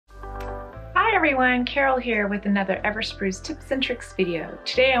everyone, Carol here with another Everspruce tips and tricks video.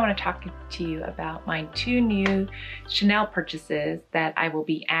 Today I want to talk to you about my two new Chanel purchases that I will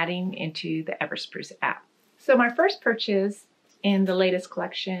be adding into the Everspruce app. So my first purchase in the latest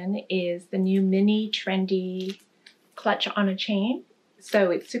collection is the new mini Trendy clutch on a chain. So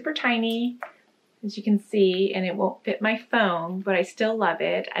it's super tiny, as you can see, and it won't fit my phone, but I still love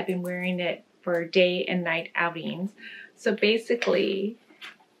it. I've been wearing it for day and night outings. So basically,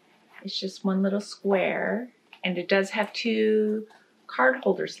 it's just one little square, and it does have two card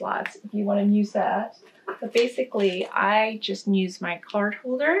holder slots if you want to use that. But basically, I just use my card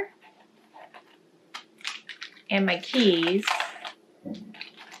holder and my keys, and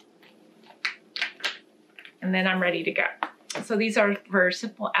then I'm ready to go. So these are for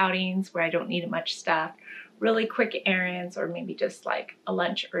simple outings where I don't need much stuff, really quick errands, or maybe just like a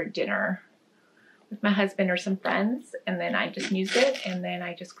lunch or a dinner with my husband or some friends, and then I just use it, and then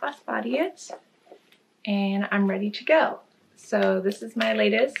I just crossbody it, and I'm ready to go. So this is my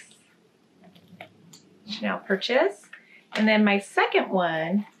latest Chanel purchase. And then my second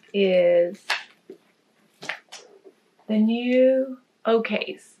one is the new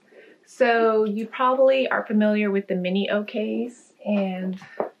OCase. So you probably are familiar with the mini OCase and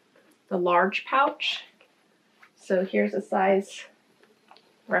the large pouch. So here's a size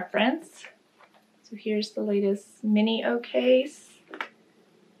reference. So here's the latest mini OCase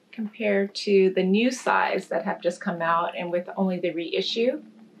compared to the new size that have just come out, and with only the reissue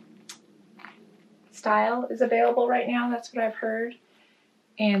style is available right now. That's what I've heard.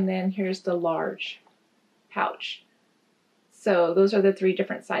 And then here's the large pouch. So those are the three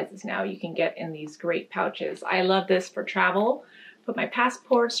different sizes now you can get in these great pouches. I love this for travel. Put my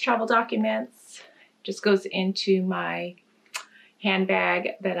passports, travel documents, just goes into my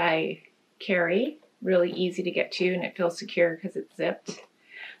handbag that I carry. Really easy to get to, and it feels secure because it's zipped.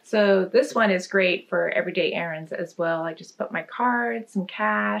 So this one is great for everyday errands as well. I just put my cards, some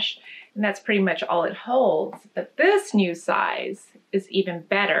cash, and that's pretty much all it holds. But this new size is even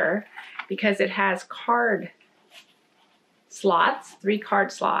better because it has card slots, 3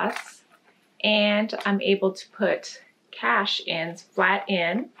 card slots, and I'm able to put cash in, flat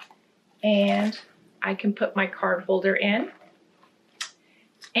in, and I can put my card holder in,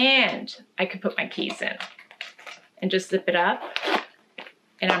 and I can put my keys in and just zip it up,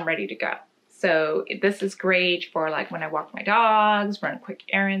 and I'm ready to go. So this is great for like when I walk my dogs, run quick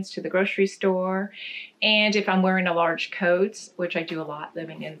errands to the grocery store, and if I'm wearing a large coat, which I do a lot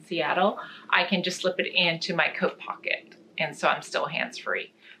living in Seattle, I can just slip it into my coat pocket, and so I'm still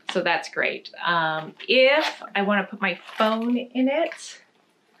hands-free. So that's great. If I want to put my phone in it,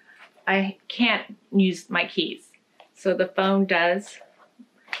 I can't use my keys. So the phone does,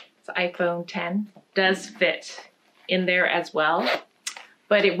 it's iPhone 10, does fit in there as well,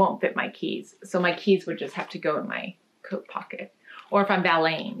 but it won't fit my keys. So my keys would just have to go in my coat pocket. Or if I'm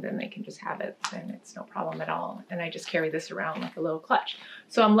valeting, then they can just have it, and it's no problem at all. And I just carry this around like a little clutch.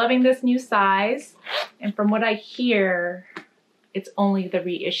 So I'm loving this new size. And from what I hear, it's only the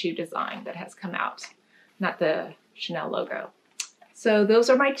reissue design that has come out, not the Chanel logo. So those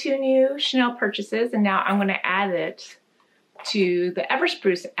are my two new Chanel purchases, and now I'm gonna add it to the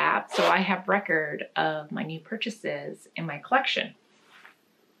Everspruce app so I have record of my new purchases in my collection.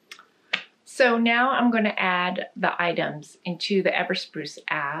 So now I'm going to add the items into the Everspruce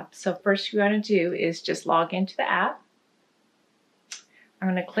app. So first you're going to do is just log into the app. I'm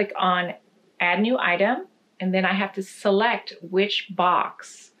going to click on add new item, and then I have to select which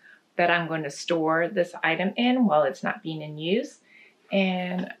box that I'm going to store this item in while it's not being in use.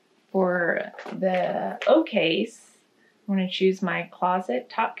 And for the OCase, I'm going to choose my closet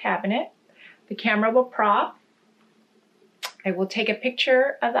top cabinet. The camera will prop. I will take a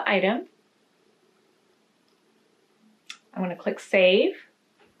picture of the item. I'm going to click save.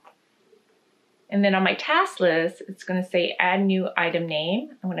 And then on my task list, it's going to say add new item name.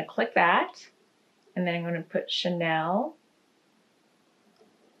 I'm going to click that. And then I'm going to put Chanel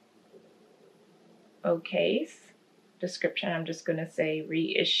OCase. Description, I'm just going to say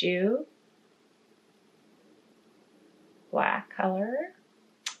reissue. Black color,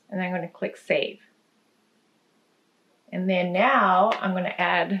 and then I'm going to click save. And then now I'm going to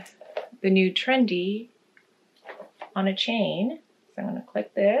add the new Trendy on a chain. So I'm going to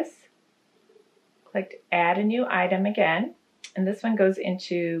click this, click add a new item again, and this one goes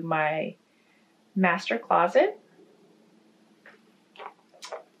into my master closet.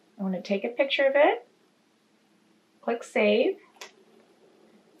 I'm going to take a picture of it, click save.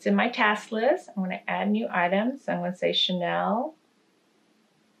 It's in my task list. I'm going to add new items. So I'm going to say Chanel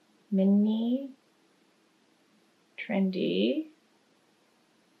Mini Trendy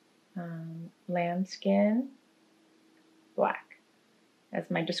lambskin black. That's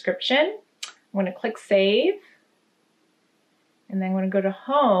my description. I'm going to click save, and then I'm going to go to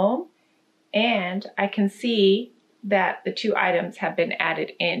home, and I can see that the 2 items have been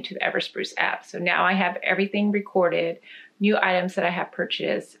added into the Everspruce app. So now I have everything recorded, new items that I have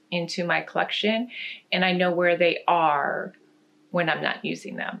purchased into my collection, and I know where they are when I'm not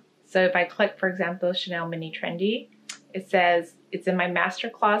using them. So if I click, for example, Chanel Mini Trendy, it says it's in my master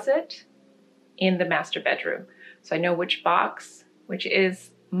closet in the master bedroom. So I know which box, which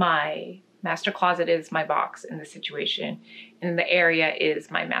is my master closet is my box in this situation, and the area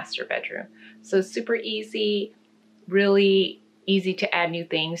is my master bedroom. So super easy, really easy to add new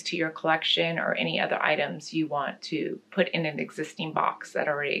things to your collection or any other items you want to put in an existing box that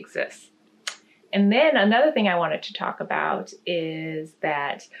already exists. And then another thing I wanted to talk about is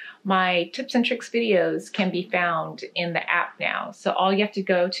that my tips and tricks videos can be found in the app now. So all you have to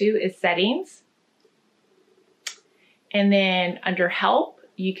go to is settings, and then under help,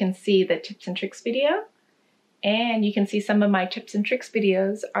 you can see the tips and tricks video, and you can see some of my tips and tricks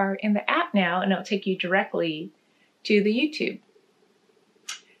videos are in the app now, and it'll take you directly to the YouTube.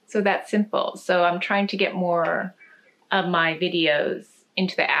 So that's simple. So I'm trying to get more of my videos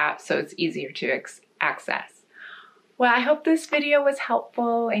into the app so it's easier to access. Well, I hope this video was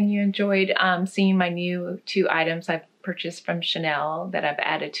helpful and you enjoyed seeing my new 2 items I've purchased from Chanel that I've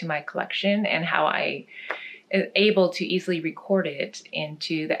added to my collection, and how I am able to easily record it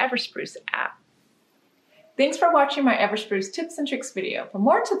into the Everspruce app. Thanks for watching my Everspruce tips and tricks video. For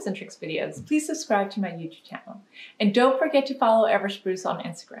more tips and tricks videos, please subscribe to my YouTube channel. And don't forget to follow Everspruce on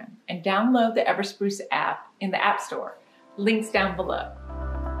Instagram and download the Everspruce app in the App Store. Links down below.